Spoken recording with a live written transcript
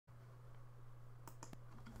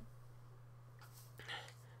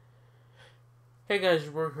Hey guys,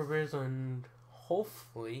 your Worker Bears, and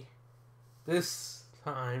hopefully this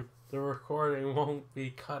time the recording won't be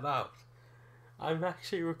cut out. I'm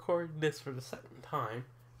actually recording this for the second time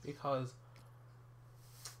because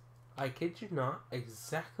I kid you not,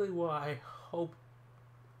 exactly what I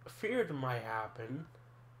feared might happen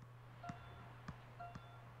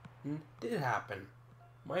did happen.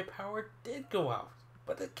 My power did go out,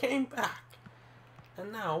 but it came back.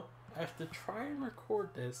 And now I have to try and record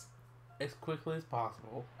this as quickly as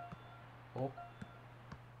possible.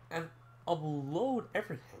 And upload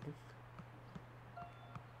everything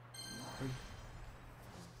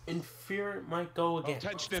in fear it might go again.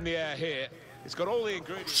 Tension in the air here. It's got all the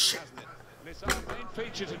ingredients, hasn't it? And it's our main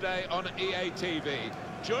feature today on EA TV.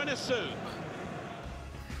 Join us soon.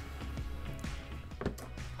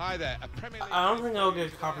 Hi there, a Premier League. I don't think I'll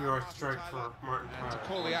get a copyright strike for Martin Tyler. To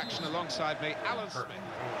call the action alongside me, Alan Smith.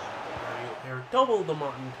 They're double the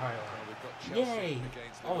Martin Tyler. Yay!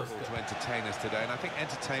 Always to entertain us today, and I think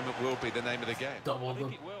entertainment will be the name of the game. Double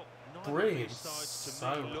the brilliant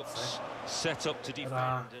looks set up to defend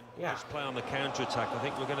and just play on the counter-attack. I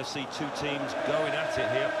think we're going to see two teams going at it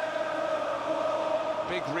here.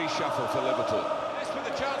 Big reshuffle for Liverpool. This with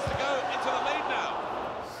a chance to go into the lead now.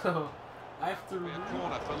 So, after a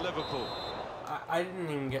corner for Liverpool. I didn't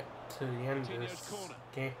even get to the end of this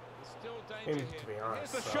game. To be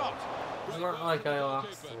honest, Here's the shot. It's not like I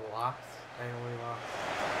lost a lot. I only lost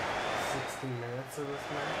 60 minutes of this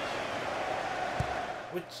match,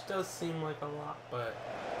 which does seem like a lot, but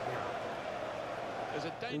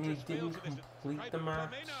when you didn't complete the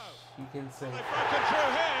match, you can say. They've broken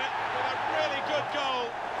through here with a really good goal,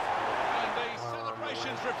 and the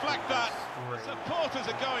celebrations reflect that. The supporters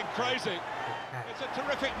are going crazy. It's a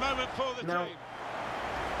terrific moment for the team.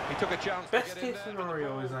 He took a chance. Best case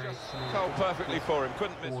scenario is I called perfectly for him.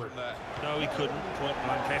 Couldn't miss from there. No, he couldn't. Point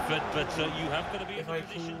blank effort, but you have got to be in the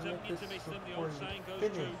positions that need to miss them. The old saying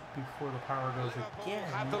goes true. Before the power goes again.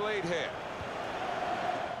 Have the lead here.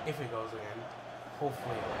 If it goes again,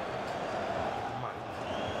 hopefully it might.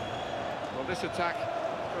 Well, this attack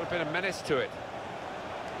got a bit of menace to it.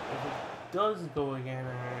 If it does go again,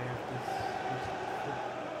 and I have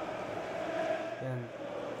then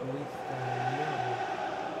at least I know.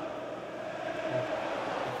 If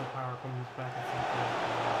the power comes back at some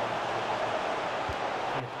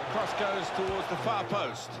point. Cross goes towards the far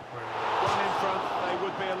post. One in front, they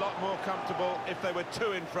would be a lot more comfortable if they were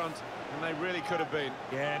two in front, and they really could have been.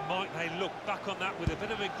 Yeah, Mike, they look back on that with a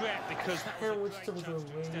bit of regret because that was a great chance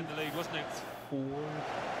to extend the lead, wasn't it? For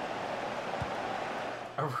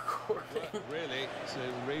a recording. Well, really, to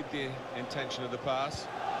read the intention of the pass.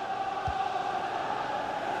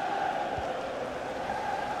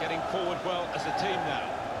 Getting forward well as a team now.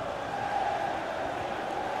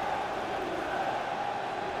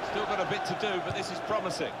 Still got a bit to do, but this is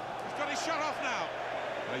promising. He's got his shot off now.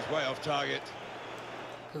 Well, he's way off target.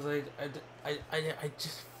 Because I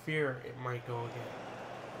just fear it might go again.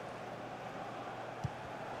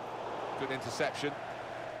 Good interception.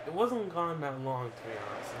 It wasn't gone that long, to be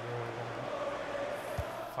honest. It only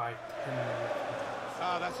gone 5-10 minutes.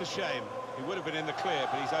 Ah, that's a shame. He would have been in the clear,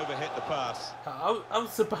 but he's overhit the pass. I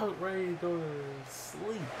was about ready to go to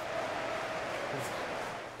sleep.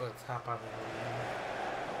 Let's hop out of here.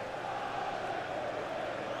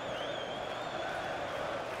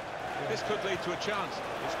 This could lead to a chance.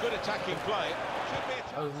 It's good attacking play. Should be a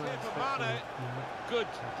chance here for Mane. Good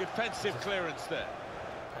defensive clearance there.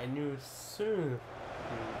 I knew as soon.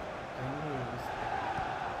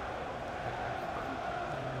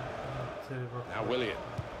 Now William.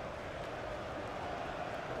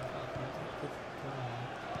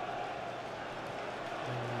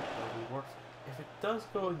 If it does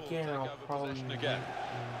go again, I'll probably see if I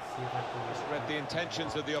can read the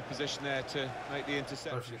intentions of the opposition there to make the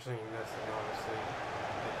interception.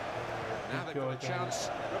 Now they've got a chance.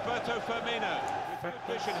 Roberto Firmino with good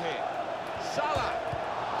vision here. Salah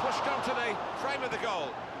pushed onto the frame of the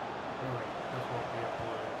goal.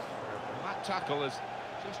 That tackle has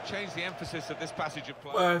just changed the emphasis of this passage of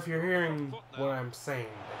play. Well, if you're hearing what I'm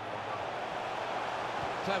saying,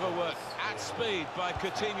 clever work at speed by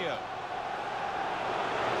Coutinho.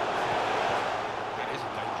 It is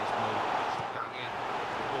a dangerous move. Getting in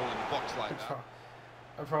the ball in the box like that.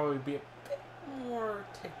 I'd probably be a bit more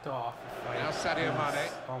ticked off if I now Sadio Mane.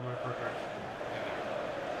 All my progression.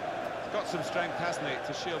 He's got some strength, hasn't he,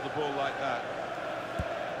 to shield the ball like that.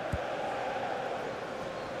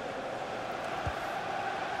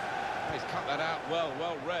 He's cut that out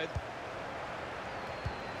well read.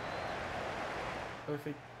 But if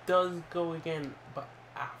it does go again, but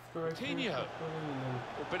after I Coutinho.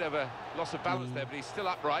 A bit of a loss of balance there, but he's still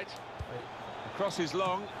upright. cross is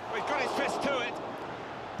long. Well, he's got his fist to it.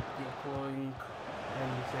 Deploying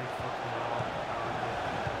and you say fucking all.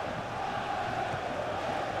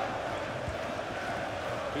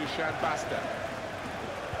 Dusan Basta.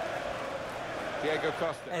 Diego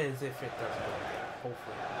Costa. As if it doesn't work,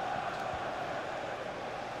 hopefully.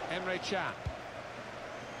 Emre Can.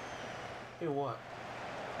 Hey, what?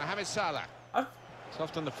 Mohamed Salah. It's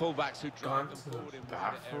often the fullbacks who drive them forward in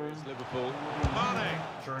wider areas. Liverpool. Mane.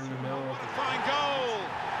 During the middle of the fine goal.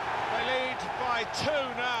 They lead by 2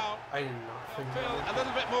 now. I did not think feel a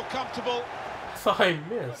little bit more comfortable. I thought I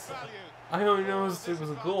missed. I only noticed it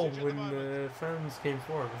was a goal when the fans came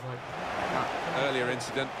forward. It was like earlier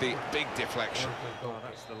incident, the big deflection. Oh,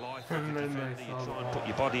 that's the life of a defender. You try and put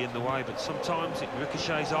your body in the way, but sometimes it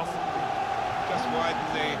ricochets off. Just widen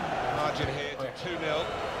the margin here to 2-0.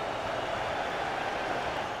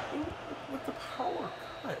 With the power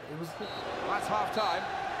cut, it was that's half time.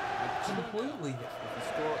 Completely different. The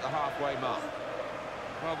score at the halfway mark.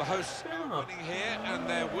 Well, the hosts are winning here, and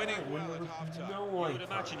they're winning well at half-time. No I would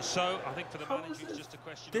imagine so. I think for the manager, it's just a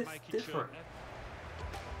question of making sure.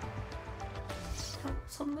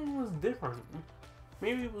 Something was different.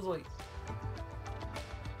 Maybe it was like,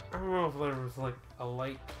 I don't know if there was like a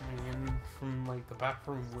light coming in from like the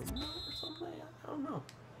bathroom window or something. I don't know.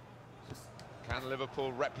 Just... Can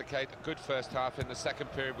Liverpool replicate a good first half in the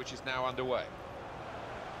second period, which is now underway?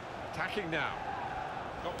 Attacking now.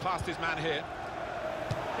 Got past his man here.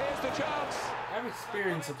 Here's the chance. I've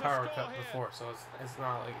experienced a power cut before, so it's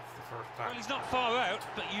not like it's the first time. Well, he's not far out,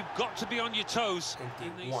 but you've got to be on your toes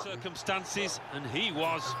in these circumstances, and he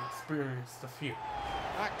was. I've experienced a few.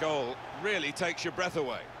 That goal really takes your breath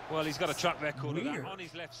away. Well, he's got a track record of that on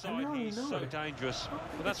his left side. He's so dangerous.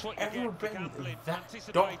 But that's what you get for gambling,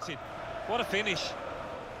 anticipating. What a finish.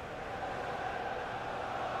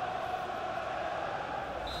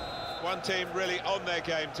 One team really on their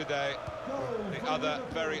game today, the other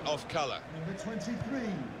very off colour. Number 23,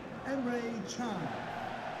 Emre Can.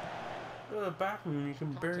 Go to the bathroom, you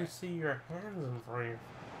can barely see your hands in front of you.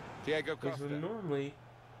 Diego Costa. Because normally,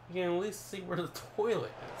 you can at least see where the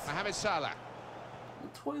toilet is. Mohamed Salah.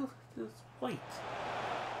 The toilet is white.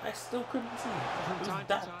 I still couldn't see it. It was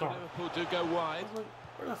that dark. Liverpool do go wide. I was like,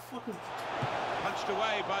 where the fuck is the... Punched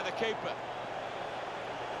away by the keeper.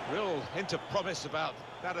 Real hint of promise about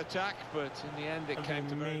that attack, but in the end it came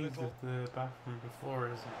to very little. The bathroom before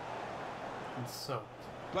isn't soaked.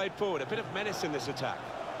 Played forward, a bit of menace in this attack.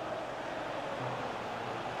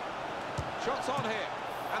 Shots on here,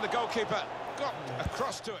 and the goalkeeper got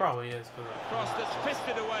across to it. Probably is. Cross that's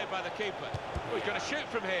fisted away by the keeper. Oh, he's going to shoot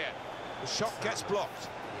from here. The shot gets blocked.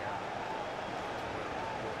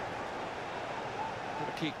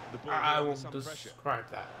 Got to keep the ball I under won't some describe pressure.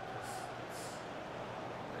 that.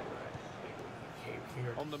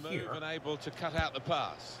 On the move and able to cut out the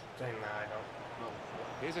pass. Saying that, I don't know.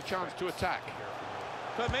 Here's a chance to attack.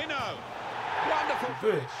 Firmino. Wonderful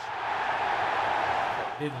finish.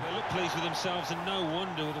 They look pleased with themselves, and no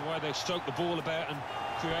wonder with the way they stroked the ball about and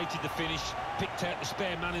created the finish, picked out the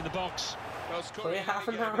spare man in the box. Play half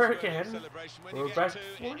an hour again. We're back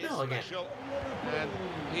 4-0 again. And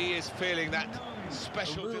he is feeling that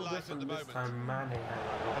special delight at the moment.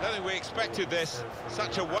 I don't think we expected this,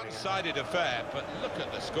 such a one-sided affair, but look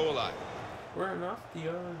at the scoreline. Were enough the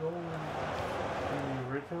other goal in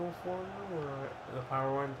the original form where the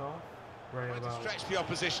power went off? Right about. To stretch the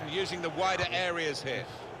opposition using the wider areas here.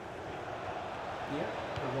 Yeah,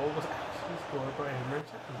 the goal was actually scored by Emre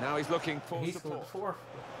Can. Now he's looking for support.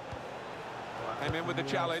 Came in with the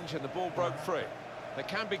challenge and the ball broke free. They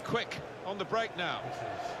can be quick on the break now.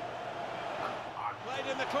 Played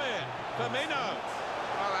in the clear. Firmino.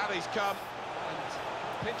 Well, out he's come and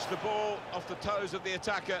pinched the ball off the toes of the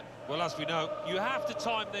attacker. Well, as we know, you have to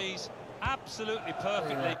time these absolutely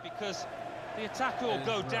perfectly because the attacker will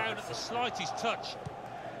go down at the slightest touch.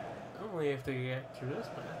 Only if they get through this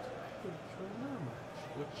match, I could join another match,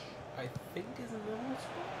 which I think is in the next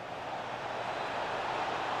one.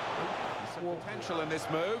 Some potential in this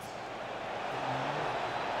move.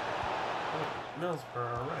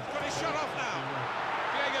 Middlesbrough, right. Got his shot off now.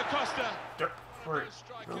 Diego Costa.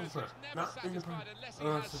 Not in the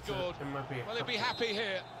unless it might be. Well, he'll be happy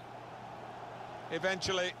here.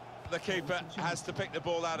 Eventually, the keeper has to pick the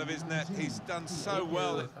ball out of his net. He's done so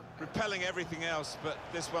well at repelling everything else, but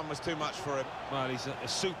this one was too much for him. Well, he's a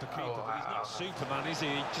super keeper, but he's not Superman, is he?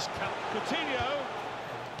 He just can't. Coutinho.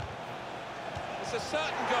 It's a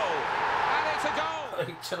certain goal, and it's a goal.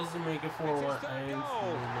 Chelsea make it 4-1.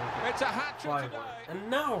 It's a hat-trick today. And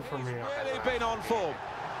now from here. He's really been on form.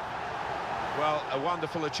 Well, a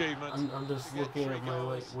wonderful achievement. I'm just looking at my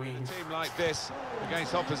late wing. A team like this,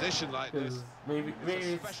 against opposition like this. Maybe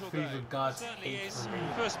it's special FIFA day. God's Certainly hate is. for me.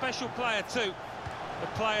 For a special player too. A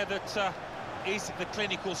player that is the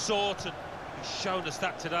clinical sort, and he's shown us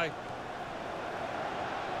that today.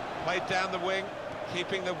 Played down the wing,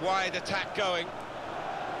 keeping the wide attack going.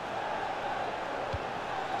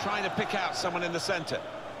 Trying to pick out someone in the centre.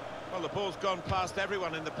 Well, the ball's gone past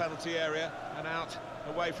everyone in the penalty area and out,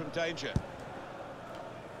 away from danger.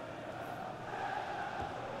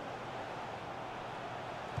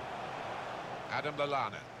 Adam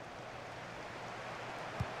Lallana.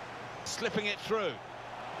 Slipping it through.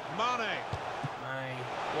 Mane.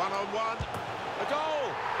 One-on-one. A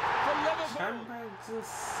goal for Liverpool.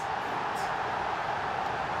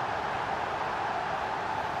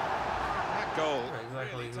 That goal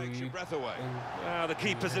really takes your breath away. The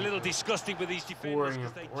keeper's a little disgusting with these defenders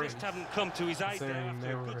because they just haven't come to his aid there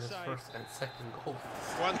after a good save. First and second goal.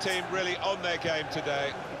 One team really on their game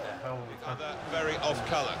today. The other very off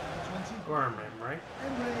colour. Gorman, right?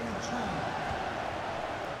 Emre Can.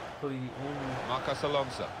 The only Marcos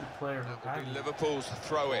Alonso. player who That would be had Liverpool's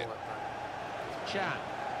throw-in. Chan.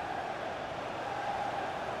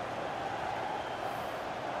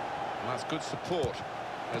 Well, that's good support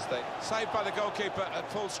as they saved by the goalkeeper at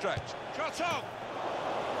full stretch. Shot on!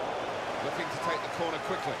 Looking to take the corner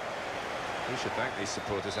quickly. We should thank these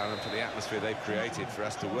supporters, Alan, for the atmosphere they've created for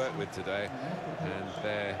us to work with today. And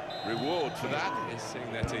their reward for that is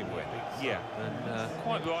seeing their team win. Yeah, and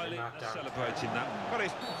quite rightly celebrating that. Got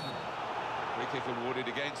it. Free kick awarded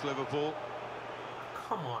against Liverpool.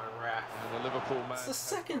 Come on, ref. And the Liverpool man. It's the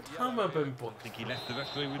second time I've been booked. I think he left the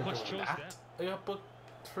referee with much choice there. I got booked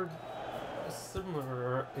for a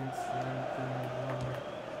similar incident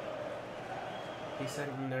in he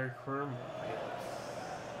secondary career.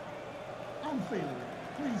 Anfield,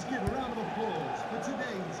 please give a round of applause for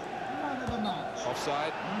today's man of the match.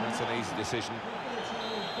 Offside. That's an easy decision.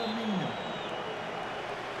 Roberto Firmino.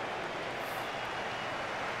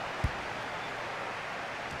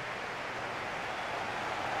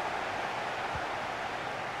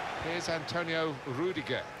 Here's Antonio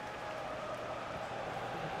Rudiger.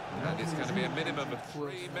 And it's going to be a minimum of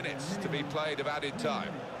 3 minutes to be played of added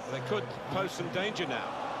time. They could pose some danger now.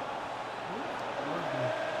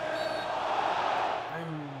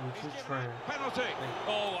 I'm just trying to... Penalty!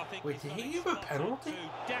 Oh, I think... Wait, did he give a penalty?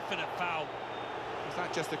 Definite foul. Is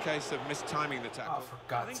that just a case of mistiming the Oh, tackle? for I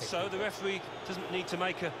God's think sake. so. The referee doesn't need to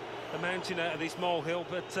make a mountain out of this molehill,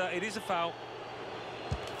 but it is a foul.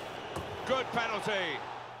 Good penalty!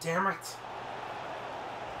 Damn it.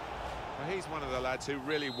 Well, he's one of the lads who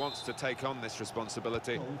really wants to take on this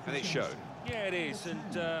responsibility, and it showed. Yeah, it is,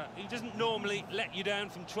 and he doesn't normally let you down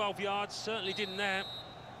from 12 yards, certainly didn't there.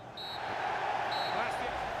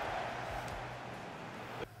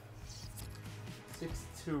 6-2,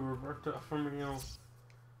 Roberto Firmino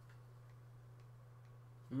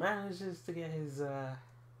manages to get his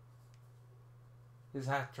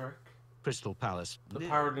hat-trick. Crystal Palace. The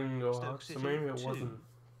power didn't go Stoke out, so City, maybe it 2. wasn't...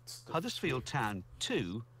 Huddersfield Town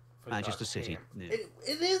 2, Manchester City nil. It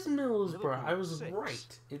is Middlesbrough. Liverpool, I was 6.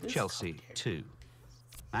 right. It is Chelsea complicated. 2,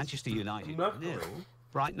 Manchester United Not 0, crazy.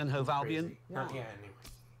 Brighton and Hove Albion Crazy. Not 1, yet, anyway.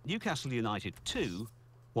 Newcastle United 2,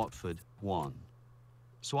 Watford 1,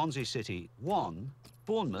 Swansea City 1,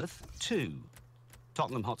 Bournemouth 2,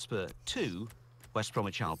 Tottenham Hotspur 2, West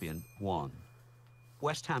Bromwich Albion 1,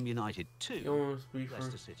 West Ham United 2, You almost be for...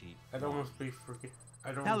 Leicester City I'd 1. almost be forget...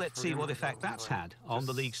 Now let's see what effect that's had on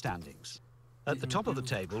the league standings. At the top of the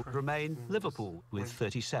table remain Liverpool with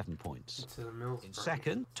 37 points. In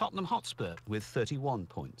second, Tottenham Hotspur with 31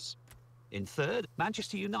 points. In third,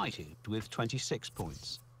 Manchester United with 26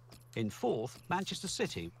 points. In fourth, Manchester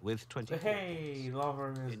City with 24 Hey, points.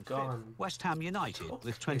 Lovren is In gone. fifth, West Ham United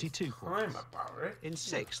with 22 I'm points. about it. In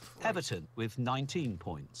sixth, Everton with 19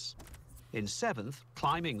 points. In seventh,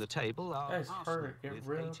 climbing the table, are That's Arsenal harder to get with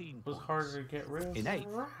rid of. 18 Was points. harder to get rid of. In eighth,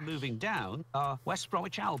 moving down, are West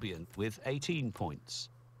Bromwich Albion with 18 points.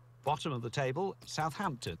 Bottom of the table,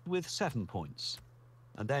 Southampton with 7 points.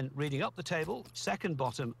 And then reading up the table, second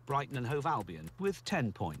bottom, Brighton and Hove Albion with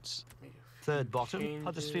 10 points. Third bottom,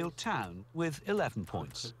 Huddersfield Town with 11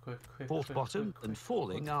 points. Fourth bottom and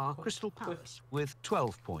falling are Crystal Palace with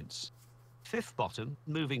 12 points. Fifth bottom,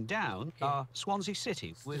 moving down, are Swansea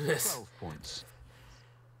City with 12 points.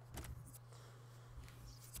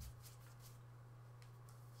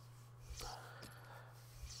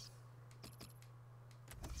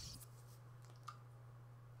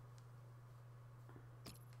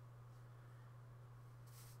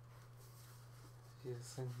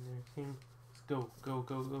 Yes, and their team. Let's go, go,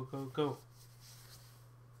 go, go, go, go.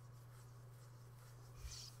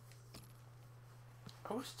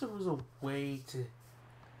 I wish there was a way to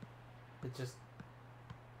just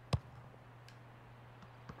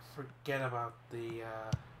forget about the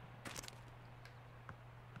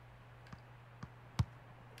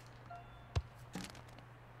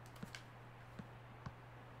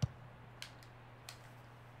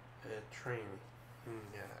training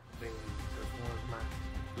thing before the match.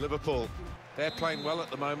 Liverpool, they're playing well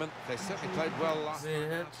at the moment. They certainly played well last night in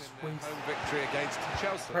their home victory against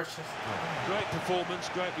Chelsea. Precious. Great performance,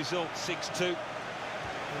 great result, 6-2. Maybe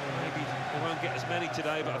they won't get as many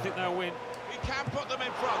today, but I think they'll win. He can put them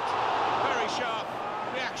in front. Very sharp.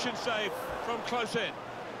 Reaction save from close in.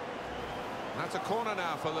 That's a corner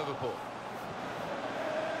now for Liverpool.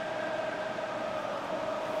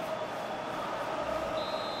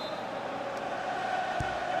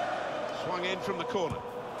 Swung in from the corner.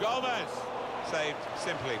 Gomez saved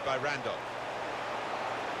simply by Randolph.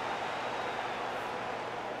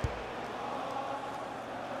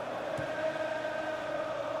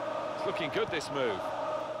 It's looking good, this move.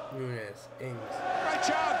 Nunes, Ings. Great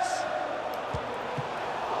chance!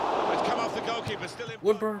 It's come off the goalkeeper, still in.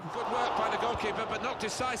 Woodburn. Good work by the goalkeeper, but not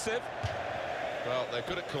decisive. Well, they're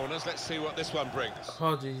good at corners. Let's see what this one brings.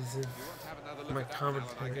 Apologies if my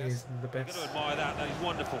commentary isn't the best. You've got to admire that, that is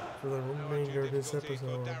wonderful. For the remainder of this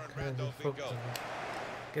episode, I'm kind of focused on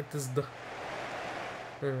get this done.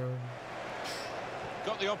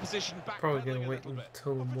 Got the opposition back. Probably gonna wait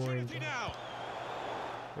until the morning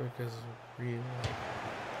because really,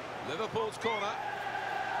 Liverpool's corner.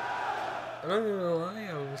 I'm not gonna lie,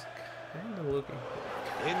 I was kind of looking.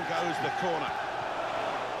 In goes the corner.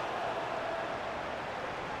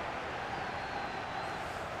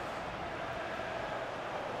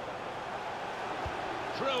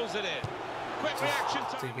 Drills it in. Quick reaction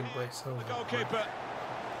time. Taking place over the goalkeeper.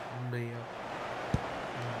 The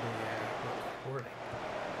recording.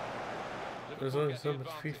 There's only so much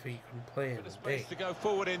FIFA you can play in a day. Space to go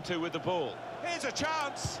forward into with the ball. Here's a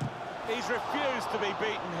chance. He's refused to be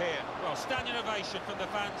beaten here. Well, standing ovation from the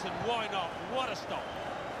fans, and why not? What a stop.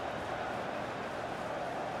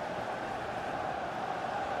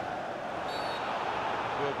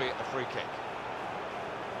 Will be a free kick.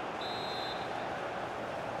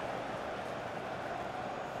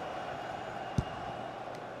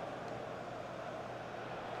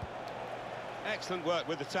 Excellent work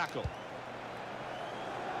with the tackle.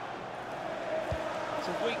 It's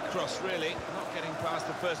a weak cross, really, not getting past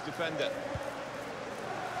the first defender.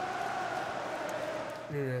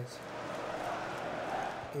 Nunes.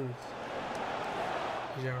 Ings.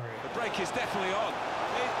 The break is definitely on.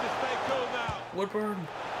 Needs to stay cool now. Woodburn.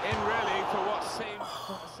 In really for what seemed a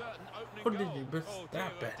certain opening What did goal. he miss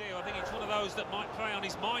that bad? I think it's one of those that might play on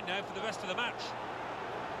his mind now for the rest of the match.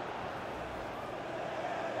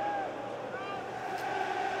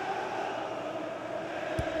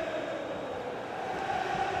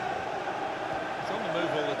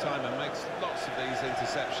 All the time and makes lots of these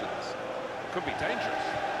interceptions. Could be dangerous.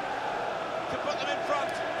 To put them in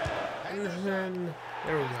front. And then,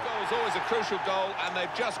 there we go. This goal is always a crucial goal, and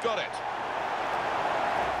they've just got it.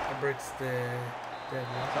 That breaks the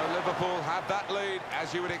deadline. So Liverpool have that lead,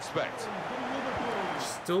 as you would expect.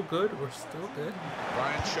 Still good. We're still good.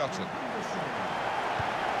 Brian Shotton.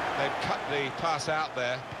 They've cut the pass out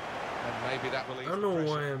there, and maybe that will ease I don't know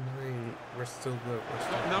why I'm saying we're still good. We're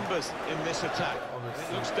still got numbers in this attack. Obviously,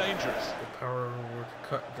 it looks dangerous. The power would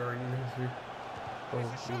cut during this video. Well,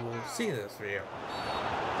 you will see this video.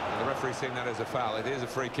 And the referee's seeing that as a foul. It is a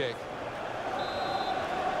free kick.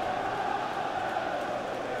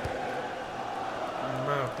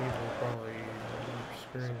 Amount of people probably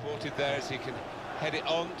screaming. Supported there as he can head it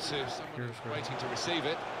on to someone who's waiting to receive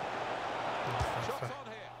it. Shots on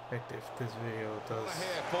here. If this video does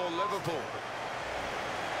Here for Liverpool.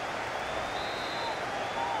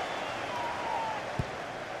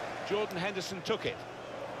 Jordan Henderson took it.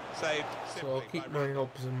 Saved. So I'll keep my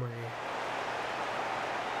hopes in my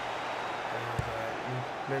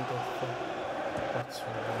mental thoughts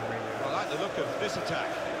remembering. I like the look of this attack.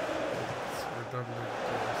 It's redundant.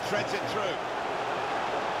 Threads it through.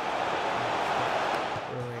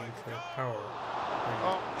 Relating to power.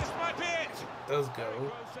 Oh, this might be it. It does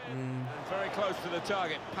go. And very close to the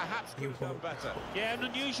target. Perhaps could have done better. Yeah, an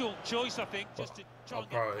unusual choice, I think, just to try and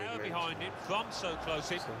get power behind it from so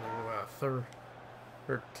close in. Something about third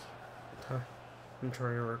time I'm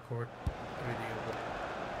trying to record a video, but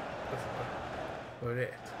that's about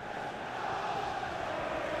it.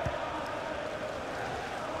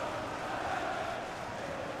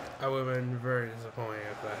 I would have been very disappointed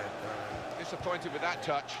if that had done. Disappointed with that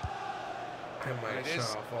touch. I might And it shut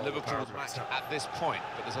is off all Liverpool's the power match myself. at this point,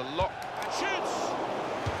 but there's a lot. And shoots!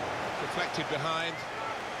 Deflected behind.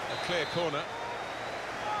 A clear corner.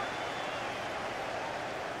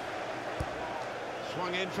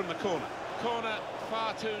 Swung in from the corner. Corner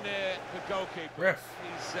far too near the goalkeeper. Ref.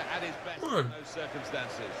 He's at his best Come on. in those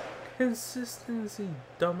circumstances. Consistency,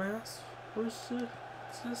 dumbass. Where's the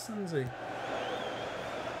consistency?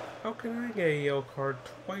 How can I get a yellow card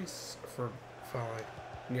twice for fouling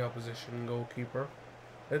the opposition goalkeeper,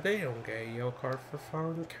 that they don't get a yellow card for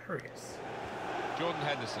fouling Karius? Jordan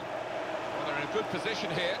Henderson. Well, they're in a good position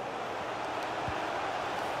here.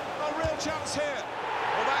 A real chance here.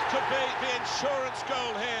 Well, that could be the insurance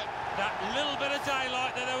goal here. That little bit of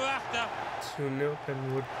daylight that they were after. 2-0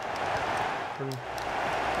 Penwood.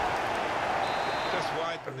 Just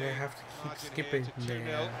wide. And they have to keep skipping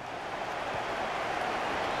there.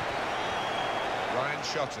 Ryan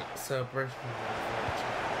Shotton. Celebration.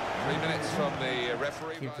 3 minutes from the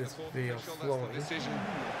referee. Keep by this the fourth video official. That's flowing. the decision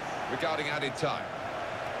regarding added time.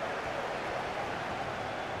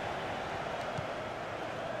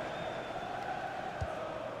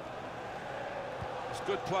 It's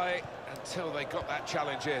good play until they got that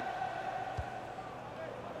challenge in.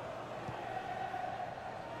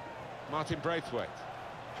 Martin Braithwaite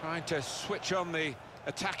trying to switch on the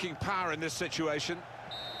attacking power in this situation.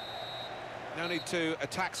 No need to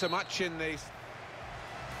attack so much in the...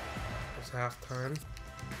 It's half-time.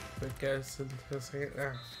 That gets into the second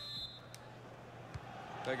half.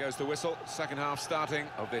 There goes the whistle. Second half starting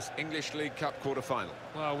of this English League Cup quarter-final.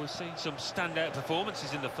 Well, we've seen some standout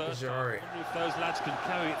performances in the first half. I Jari. wonder if those lads can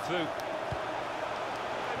carry it through.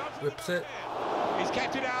 Whips it. He's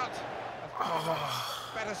kept it out. Oh,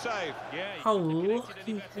 Better save. Yeah, how he couldn't lucky connect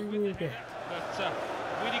it any better can with you the get? net. But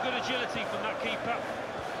really good agility from that keeper.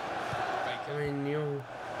 I mean, you.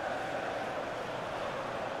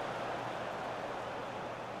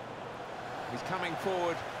 He's coming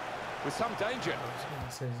forward with some danger. I was going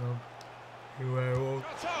to say so. You won't.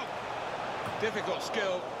 That's on. Difficult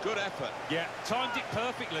skill, good effort. Yeah, timed it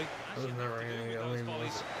perfectly. I was never going to go in.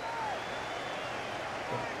 Volleys.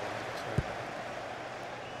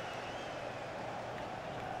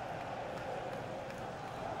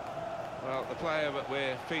 Well, the player that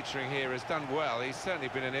we're featuring here has done well. He's certainly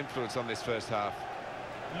been an influence on this first half.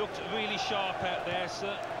 Looked really sharp out there,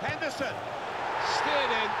 sir. Henderson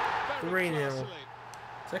steered in. 3-0.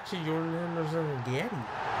 It's actually Jordan Henderson again.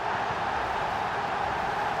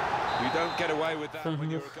 You don't get away with that when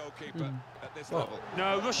you're a goalkeeper at this level.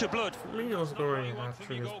 No, rush of blood. Reno scoring a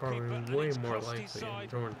hat-trick is probably way more likely than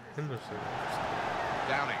Jordan Henderson.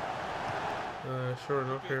 Downing. Sure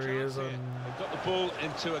enough, here he is on They've got the ball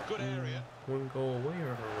into a good area. 1 goal away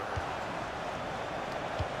or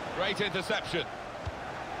Great interception.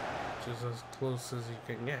 which is as close as you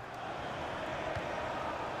can get.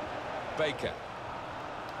 Baker.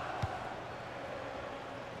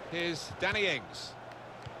 Here's Danny Ings.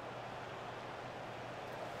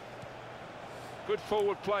 Good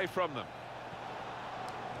forward play from them.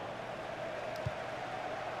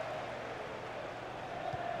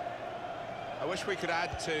 I wish we could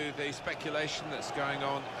add to the speculation that's going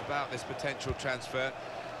on about this potential transfer,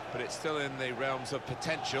 but it's still in the realms of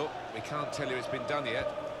potential. We can't tell you it's been done yet.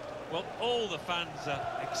 Well, all the fans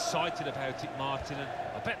are excited about it, Martin, and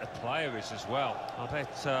I bet the player is as well. I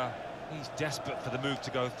bet he's desperate for the move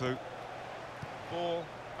to go through. Ball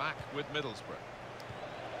back with Middlesbrough.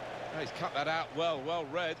 Oh, he's cut that out well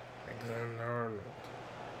read. Alexander Arnold.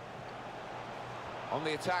 On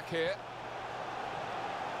the attack here.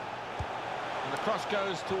 And the cross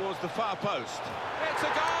goes towards the far post. It's a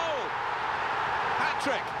goal!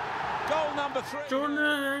 Hat-trick! Goal number 3. Jordan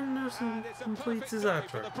Henderson And it's a completes perfect his day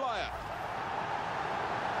hat-trick. for the player.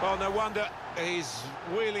 Well, no wonder he's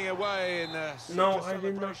wheeling away in No, I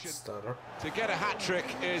did not stutter. To get a hat-trick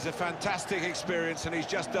is a fantastic experience, and he's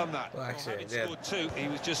just done that. Well, actually, I Having did. scored 2, he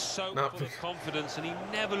was just so Not full of confidence, and he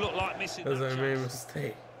never looked like missing Because that I made a chance.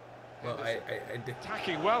 mistake. Well, I did.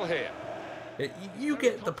 Attacking well here. You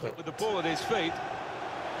get the point. With the ball at his feet.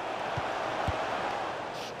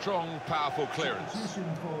 Strong, powerful clearance. Position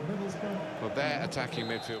for Middlesbrough. Well, their attacking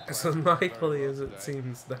midfield. As unlikely as it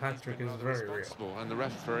seems, the hat-trick is very real. And the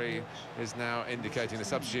referee is now indicating the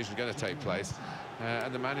substitution is going to take place.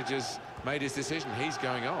 And the manager's made his decision. He's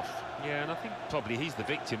going off. Yeah, and I think probably he's the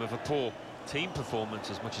victim of a poor team performance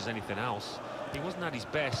as much as anything else. He wasn't at his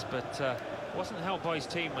best, but wasn't helped by his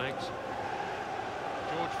teammates.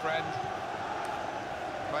 George Friend.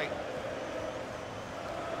 Wait.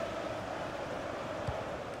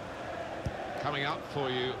 Coming up for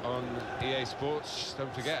you on EA Sports.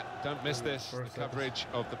 Don't forget, don't miss this. The coverage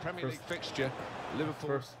of the Premier League fixture. Liverpool.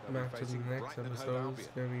 First match of the next episode is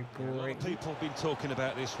going to be A lot boring. of people have been talking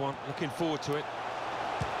about this one. Looking forward to it.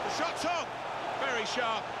 The shot's on. Very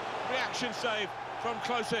sharp. reaction save from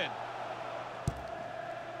close in.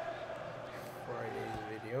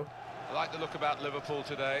 Friday's video. I like the look about Liverpool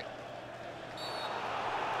today.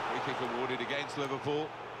 Free kick awarded against Liverpool.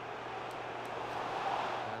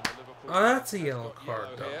 And the Liverpool Oh, that's a has yellow got card,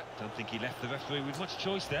 though. here. Don't think he left the referee with much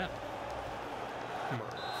choice there. Come on,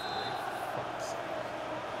 referee. Fuck's sake.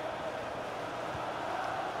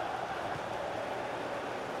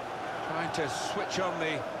 Trying to switch on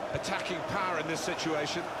the attacking power in this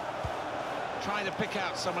situation. Trying to pick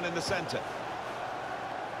out someone in the centre.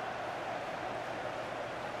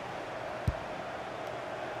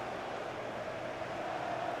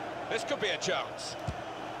 This could be a chance.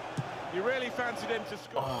 You really fancied him to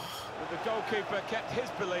score, but the goalkeeper kept his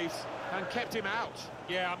beliefs and kept him out.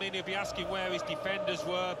 Yeah, I mean, he'll be asking where his defenders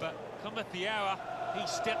were, but cometh the hour. He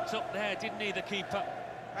stepped up there, didn't he, the keeper?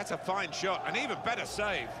 That's a fine shot, an even better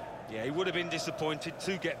save. Yeah, he would have been disappointed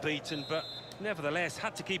to get beaten, but nevertheless,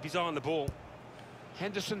 had to keep his eye on the ball.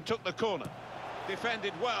 Henderson took the corner.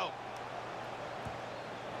 Defended well.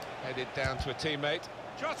 Headed down to a teammate.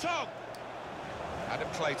 Shot on! Adam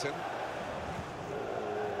Clayton.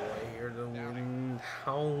 I hear the wind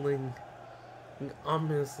howling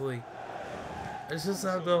ominously. I just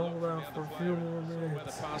have to hold out for a few more Where the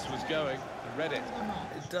minutes. pass was going and read it.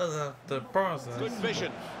 It does have to process. Good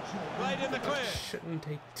vision. Played in the clear. It shouldn't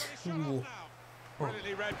take too.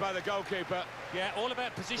 Brilliantly read by the goalkeeper. Yeah, all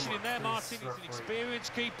about positioning there, Martin. He's an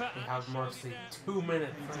experienced keeper. We have mercy. 2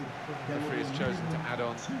 minutes. The referee has chosen to add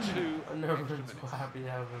on 2 I'm never extra been minutes. so happy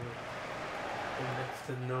having it. Next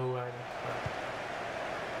to no added time.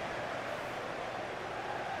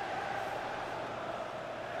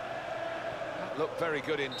 That looked very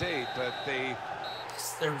good indeed, but the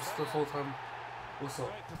There's the full-time whistle.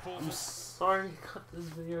 I'm sorry to cut this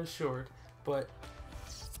video short, but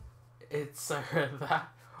it's either that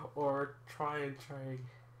or try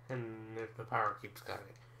and if the power keeps cutting.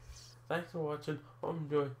 Thanks for watching. Hope you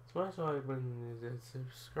enjoyed. Smash the like button and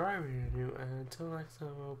subscribe if you're new. And until next time,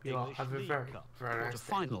 I hope you all have a very, very nice day.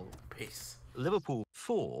 Final. Peace. Liverpool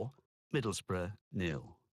 4, Middlesbrough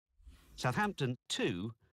 0. Southampton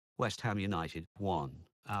 2, West Ham United 1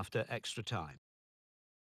 after extra time.